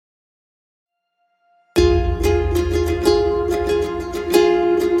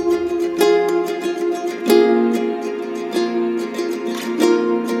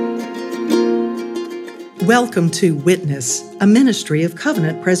Welcome to Witness, a ministry of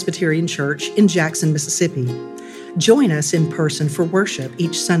Covenant Presbyterian Church in Jackson, Mississippi. Join us in person for worship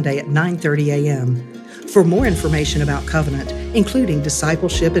each Sunday at 9:30 a.m. For more information about Covenant, including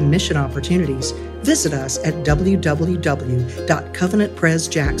discipleship and mission opportunities, visit us at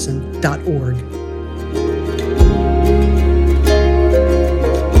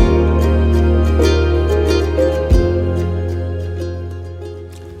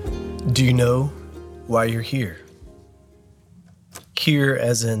Do you know why you're here? Here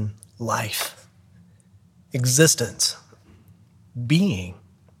as in life, existence, being.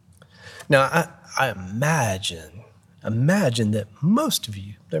 Now, I imagine that most of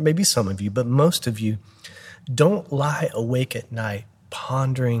you, there may be some of you, but most of you don't lie awake at night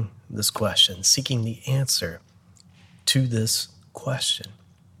pondering this question, seeking the answer to this question.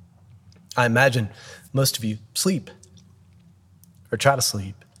 I imagine most of you sleep or try to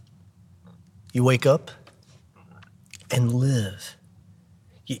sleep. You wake up and live.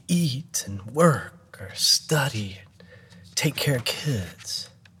 You eat and work or study, take care of kids.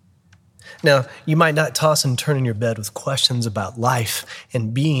 Now, you might not toss and turn in your bed with questions about life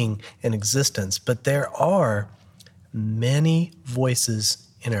and being and existence, but there are many voices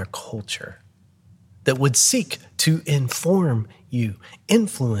in our culture that would seek to inform you,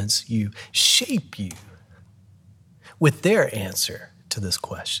 influence you, shape you with their answer to this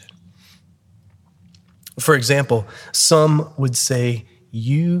question. For example, some would say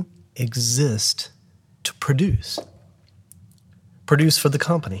you exist to produce. Produce for the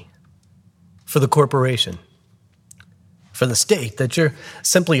company, for the corporation, for the state, that you're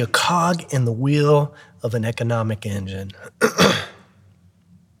simply a cog in the wheel of an economic engine.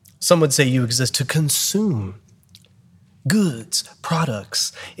 Some would say you exist to consume goods,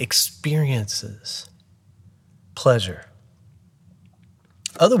 products, experiences, pleasure.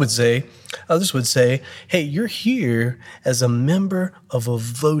 Others would say, hey, you're here as a member of a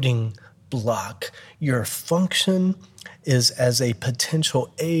voting bloc. Your function is as a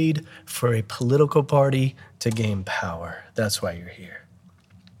potential aid for a political party to gain power. That's why you're here.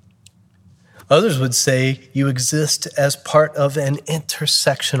 Others would say you exist as part of an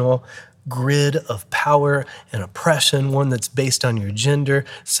intersectional grid of power and oppression, one that's based on your gender,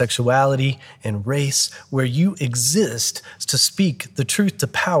 sexuality, and race, where you exist to speak the truth to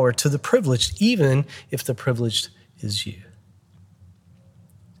power to the privileged, even if the privileged is you.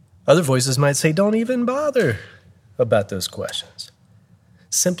 Other voices might say, don't even bother about those questions.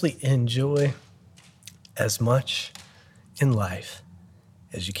 Simply enjoy as much in life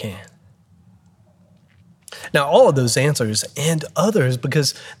as you can. Now, all of those answers and others,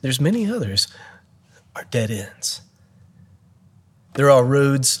 because there's many others, are dead ends. They're all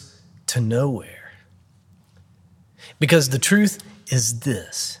roads to nowhere. Because the truth is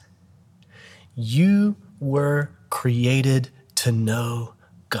this: you were created to know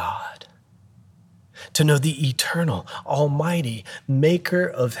God, to know the eternal, almighty maker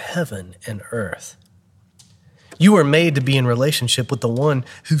of heaven and earth. You were made to be in relationship with the one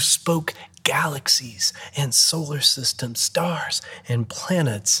who spoke galaxies and solar systems, stars and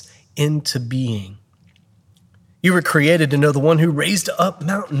planets into being. You were created to know the one who raised up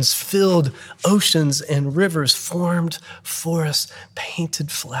mountains, filled oceans and rivers, formed forests,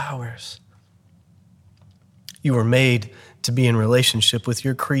 painted flowers. You were made to be in relationship with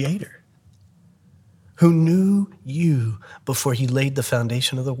your Creator, who knew you before he laid the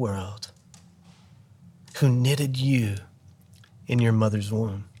foundation of the world, who knitted you in your mother's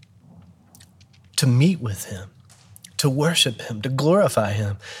womb. To meet with him, to worship him, to glorify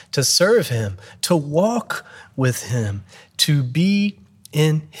him, to serve him, to walk with him, to be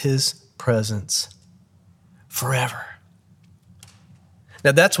in his presence forever.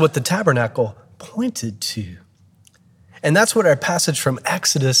 Now that's what the tabernacle pointed to. And that's what our passage from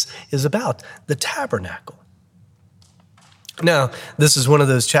Exodus is about, the tabernacle. Now, this is one of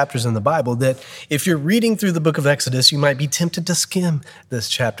those chapters in the Bible that if you're reading through the book of Exodus, you might be tempted to skim this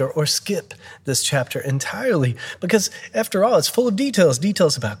chapter or skip this chapter entirely, because after all, it's full of details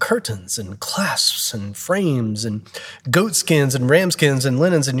about curtains and clasps and frames and goat skins and ram skins and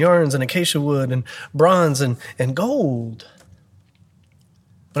linens and yarns and acacia wood and bronze and gold.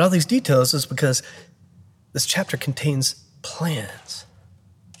 But all these details is because this chapter contains plans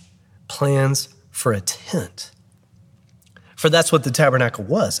for a tent. For that's what the tabernacle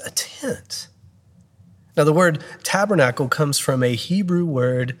was, a tent. Now, the word tabernacle comes from a Hebrew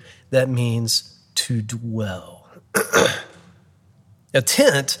word that means to dwell. A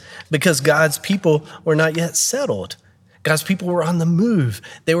tent, because God's people were not yet settled. God's people were on the move.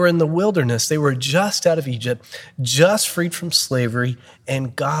 They were in the wilderness. They were just out of Egypt, just freed from slavery,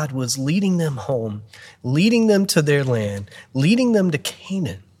 and God was leading them home, leading them to their land, leading them to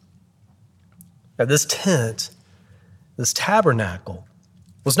Canaan. Now, this tent, this tabernacle,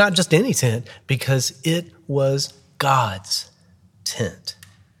 was not just any tent because it was God's tent.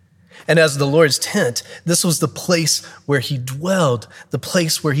 And as the Lord's tent, this was the place where he dwelled, the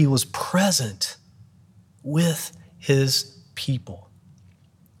place where he was present with his people.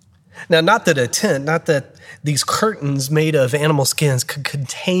 Now, not that these curtains made of animal skins could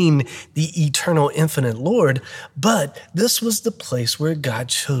contain the eternal, infinite Lord, but this was the place where God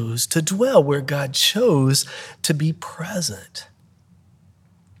chose to dwell, where God chose to be present.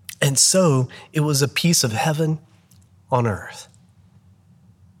 And so it was a piece of heaven on earth.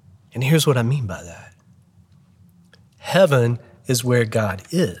 And here's what I mean by that. Heaven is where God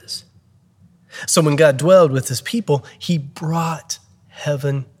is. So when God dwelled with his people, he brought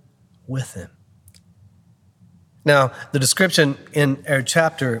heaven with him. Now, the description in our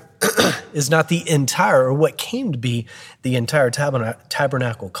chapter is not the entire, or what came to be the entire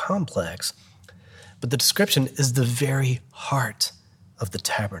tabernacle complex, but the description is the very heart of the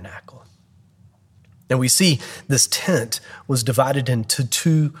tabernacle. And we see this tent was divided into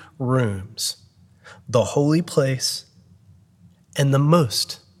 2 rooms, the holy place and the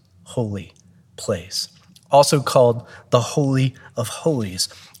most holy place, also called the Holy of Holies.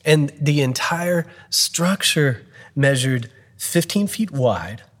 And the entire structure measured 15 feet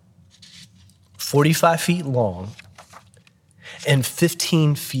wide, 45 feet long, and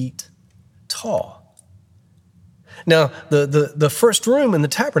 15 feet tall. Now, the first room in the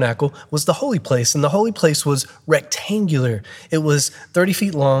tabernacle was the holy place, and the holy place was rectangular. It was 30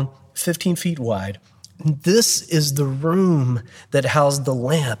 feet long, 15 feet wide. This is the room that housed the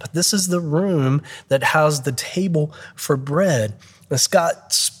lamp. This is the room that housed the table for bread. Now,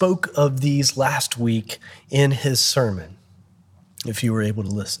 Scott spoke of these last week in his sermon, if you were able to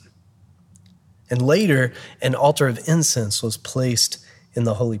listen. And later, an altar of incense was placed in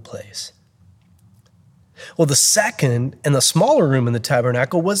the holy place. Well, the second and the smaller room in the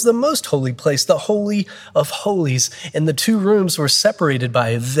tabernacle was the most holy place, the Holy of Holies. And the 2 rooms were separated by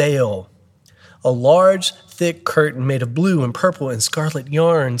a veil, a large, thick curtain made of blue and purple and scarlet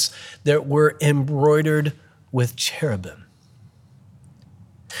yarns that were embroidered with cherubim.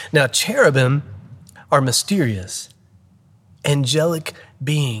 Now, cherubim are mysterious, angelic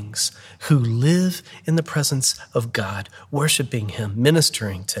beings who live in the presence of God, worshiping him,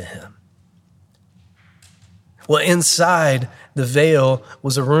 ministering to him. Well, inside the veil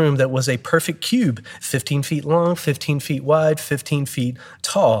was a room that was a perfect cube, 15 feet long, 15 feet wide, 15 feet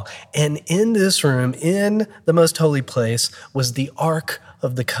tall. And in this room, in the most holy place, was the Ark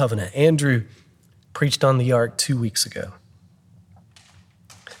of the Covenant. Andrew preached on the Ark 2 weeks ago.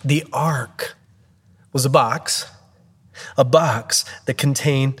 The Ark was a box that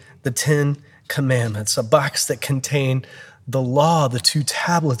contained the 10 Commandments, a box that contained the law, the 2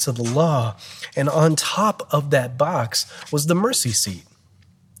 tablets of the law. And on top of that box was the mercy seat.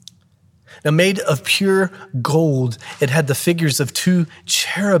 Now, made of pure gold, it had the figures of 2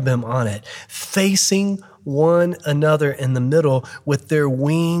 cherubim on it, facing one another in the middle with their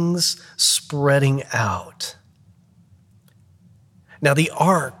wings spreading out. Now, the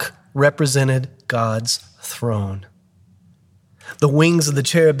ark represented God's throne. The wings of the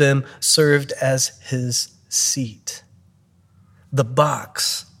cherubim served as his seat. The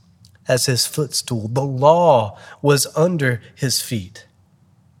box as his footstool. The law was under his feet.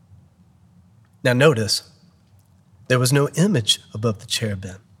 Now notice, there was no image above the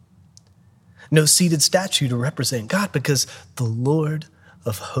cherubim. No seated statue to represent God because the Lord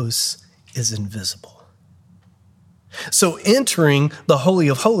of hosts is invisible. So entering the Holy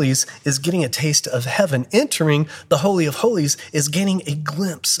of Holies is getting a taste of heaven. Entering the Holy of Holies is getting a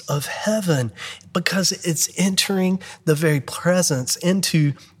glimpse of heaven because it's entering the very presence,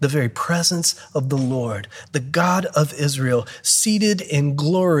 into the very presence of the Lord, the God of Israel, seated in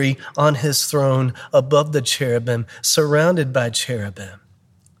glory on his throne above the cherubim, surrounded by cherubim.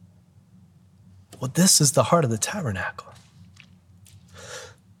 Well, this is the heart of the tabernacle.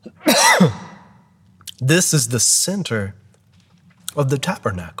 This is the center of the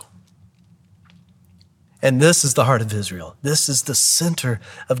tabernacle. And this is the heart of Israel. This is the center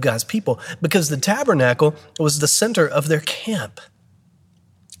of God's people because the tabernacle was the center of their camp.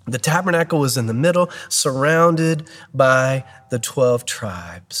 The tabernacle was in the middle, surrounded by the 12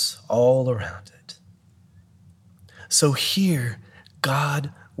 tribes all around it. So here,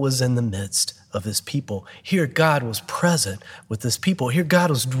 God was in the midst of his people. Here God was present with his people. Here God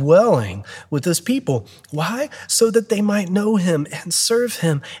was dwelling with his people. Why? So that they might know him and serve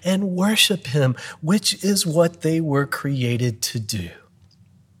him and worship him, which is what they were created to do.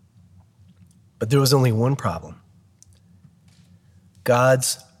 But there was only one problem.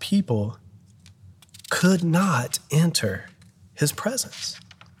 God's people could not enter his presence.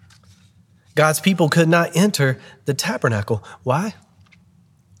 God's people could not enter the tabernacle. Why?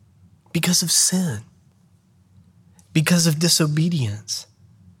 Because of sin, because of disobedience,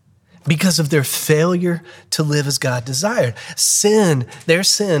 because of their failure to live as God desired. Their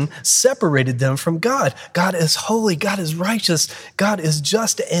sin separated them from God. God is holy, God is righteous, God is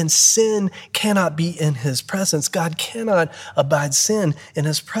just, and sin cannot be in his presence. God cannot abide sin in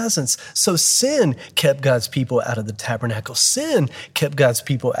his presence. So sin kept God's people out of the tabernacle. Sin kept God's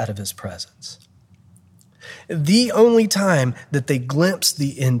people out of his presence. The only time that they glimpsed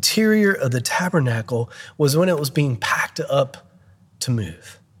the interior of the tabernacle was when it was being packed up to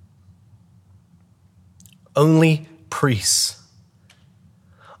move. Only priests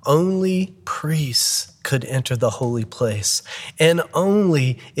could enter the holy place, and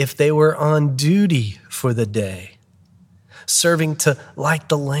only if they were on duty for the day, serving to light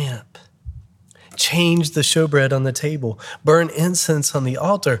the lamp, change the showbread on the table, burn incense on the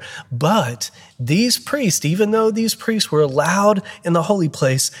altar. But these priests, even though these priests were allowed in the holy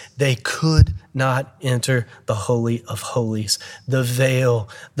place, they could not enter the Holy of Holies. The veil,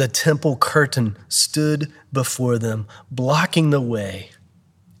 the temple curtain stood before them, blocking the way,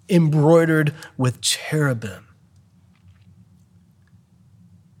 embroidered with cherubim.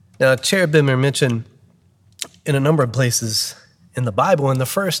 Now, cherubim are mentioned in a number of places in the Bible, and the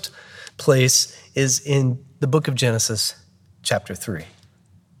first place is in the book of Genesis, chapter 3.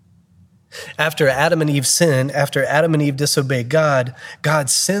 After Adam and Eve sinned, after Adam and Eve disobeyed God, God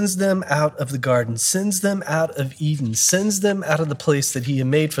sends them out of the garden, sends them out of Eden, sends them out of the place that he had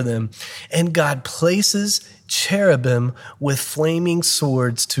made for them, and God places cherubim with flaming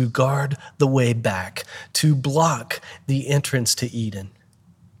swords to guard the way back, to block the entrance to Eden.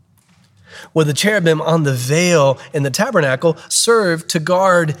 Well, the cherubim on the veil in the tabernacle served to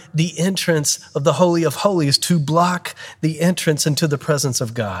guard the entrance of the Holy of Holies, to block the entrance into the presence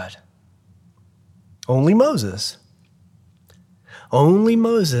of God. Only Moses,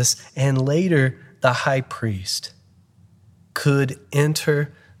 and later the high priest could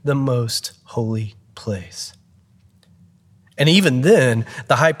enter the most holy place. And even then,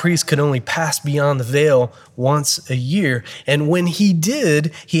 the high priest could only pass beyond the veil once a year. And when he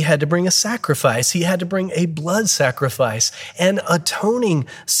did, he had to bring a sacrifice. He had to bring a blood sacrifice, an atoning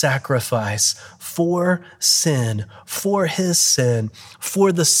sacrifice for sin, for his sin,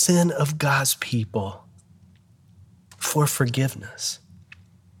 for the sin of God's people, for forgiveness.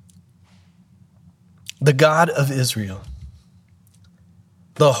 The God of Israel,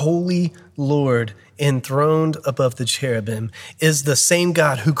 the Holy Lord, enthroned above the cherubim, is the same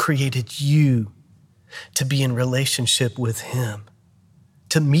God who created you to be in relationship with him,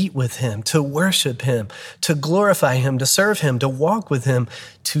 to meet with him, to worship him, to glorify him, to serve him, to walk with him,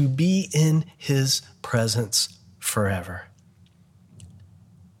 to be in his presence forever.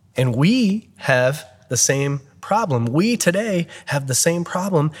 And we have the same problem. We today have the same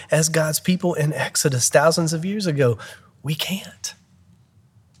problem as God's people in Exodus thousands of years ago. We can't.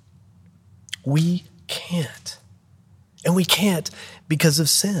 We can't. And we can't because of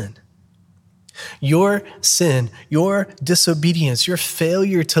sin. Your sin, your disobedience, your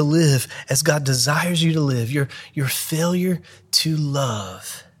failure to live as God desires you to live, your failure to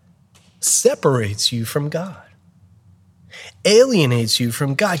love separates you from God, alienates you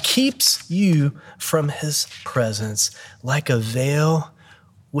from God, keeps you from his presence like a veil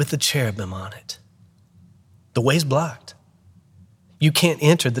with a cherubim on it. The way's blocked. You can't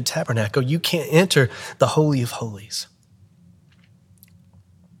enter the tabernacle. You can't enter the Holy of Holies.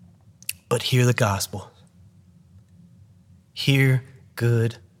 But hear the gospel. Hear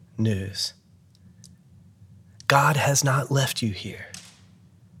good news. God has not left you here.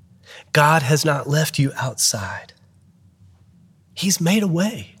 God has not left you outside. He's made a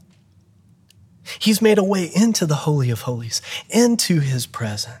way. He's made a way into the Holy of Holies, into his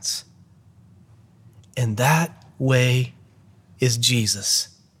presence. And that way is Jesus,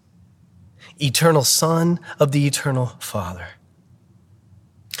 eternal Son of the eternal Father.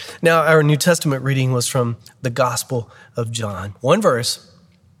 Now, our New Testament reading was from the Gospel of John. One verse,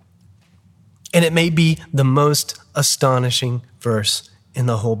 and it may be the most astonishing verse in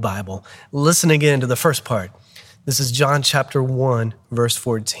the whole Bible. Listen again to the first part. This is John chapter 1, verse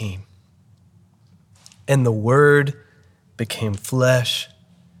 14. And the Word became flesh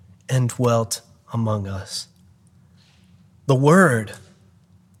and dwelt among us. The Word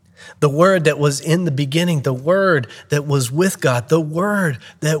that was in the beginning, the Word that was with God, the Word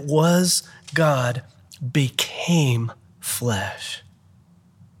that was God became flesh.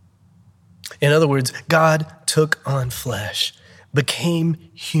 In other words, God took on flesh, became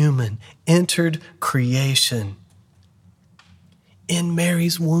human, entered creation in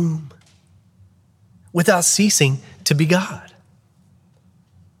Mary's womb without ceasing to be God.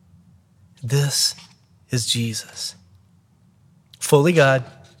 This is Jesus. Fully God,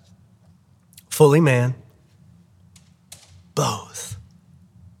 fully man, both.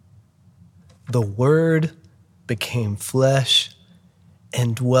 The Word became flesh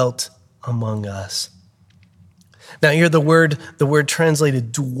and dwelt among us. Now here the word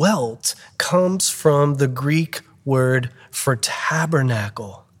translated dwelt comes from the Greek word for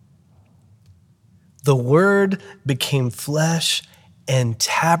tabernacle. The Word became flesh and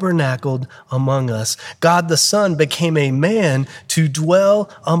tabernacled among us. God the Son became a man to dwell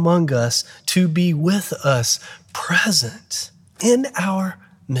among us, to be with us, present in our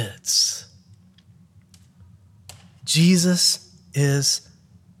midst. Jesus is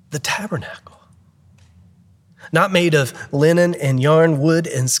the tabernacle. Not made of linen and yarn, wood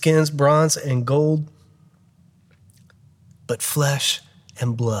and skins, bronze and gold, but flesh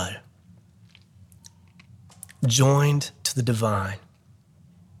and blood, joined to the divine.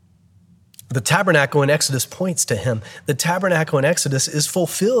 The tabernacle in Exodus points to him. The tabernacle in Exodus is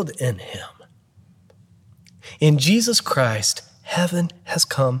fulfilled in him. In Jesus Christ, heaven has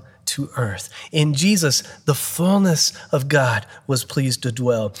come to earth. In Jesus, the fullness of God was pleased to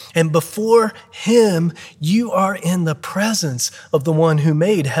dwell. And before him, you are in the presence of the one who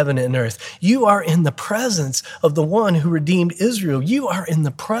made heaven and earth. You are in the presence of the one who redeemed Israel. You are in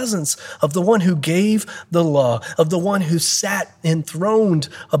the presence of the one who gave the law, of the one who sat enthroned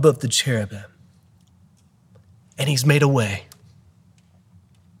above the cherubim. And he's made a way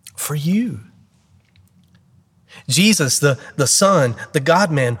for you. Jesus, the Son, the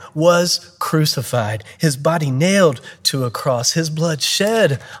God-man, was crucified, his body nailed to a cross, his blood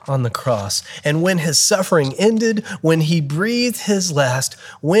shed on the cross. And when his suffering ended, when he breathed his last,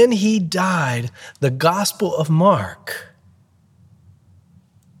 when he died, the Gospel of Mark,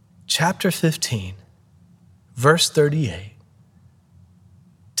 chapter 15, verse 38,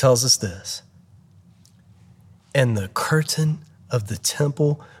 tells us this. And the curtain of the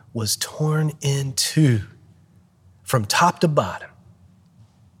temple was torn in two, from top to bottom.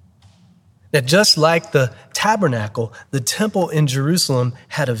 Now, just like the tabernacle, the temple in Jerusalem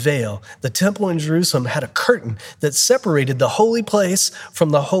had a veil. The temple in Jerusalem had a curtain that separated the holy place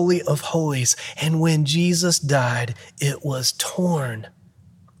from the Holy of Holies. And when Jesus died, it was torn,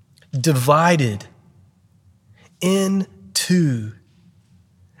 divided in two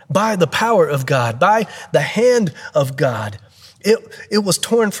by the power of God, by the hand of God. It was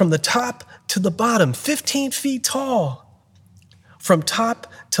torn from the top to the bottom, 15 feet tall, from top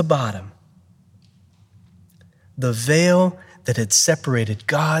to bottom. The veil that had separated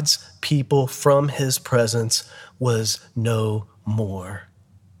God's people from his presence was no more.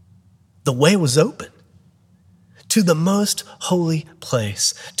 The way was open to the most holy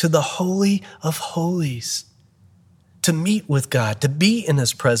place, to the Holy of Holies, to meet with God, to be in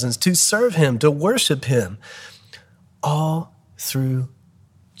his presence, to serve him, to worship him, all through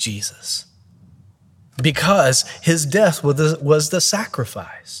Jesus. Because his death was the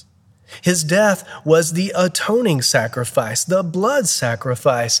sacrifice. His death was the atoning sacrifice, the blood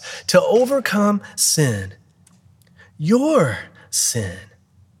sacrifice to overcome sin, your sin.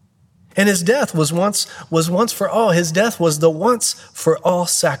 And his death was once for all. His death was the once for all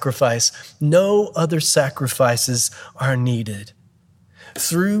sacrifice. No other sacrifices are needed.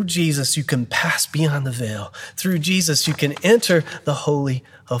 Through Jesus, you can pass beyond the veil. Through Jesus, you can enter the Holy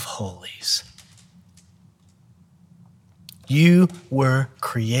of Holies. You were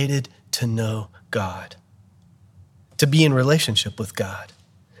created to know God, to be in relationship with God,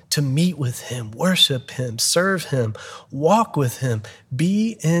 to meet with him, worship him, serve him, walk with him,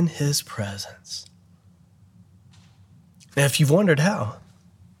 be in his presence. Now, if you've wondered how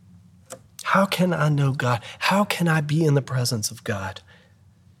can I know God? How can I be in the presence of God?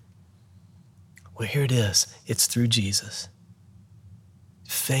 Well, here it is. It's through Jesus.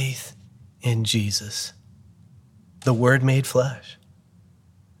 Faith in Jesus. The Word made flesh.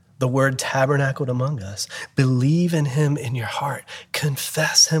 The Word tabernacled among us. Believe in him in your heart.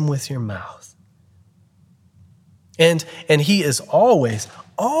 Confess him with your mouth. And he is always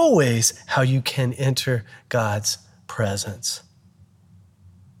how you can enter God's presence.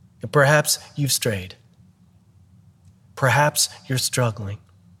 Perhaps you've strayed. Perhaps you're struggling.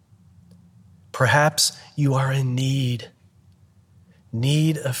 Perhaps you are in need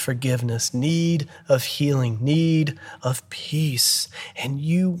of forgiveness, need of healing, need of peace, and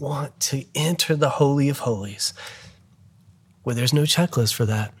you want to enter the Holy of Holies, where there's no checklist for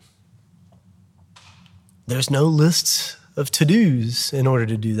that. There's no lists of to-dos in order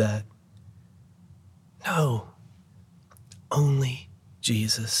to do that. No, only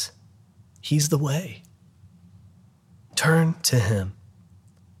Jesus. He's the way. Turn to him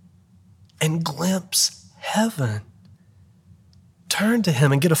and glimpse heaven. Turn to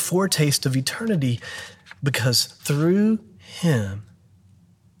him and get a foretaste of eternity, because through him,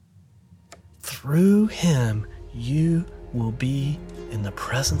 you will be in the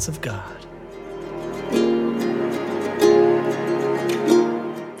presence of God.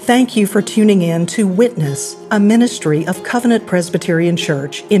 Thank you for tuning in to Witness, a ministry of Covenant Presbyterian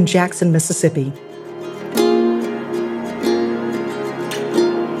Church in Jackson, Mississippi.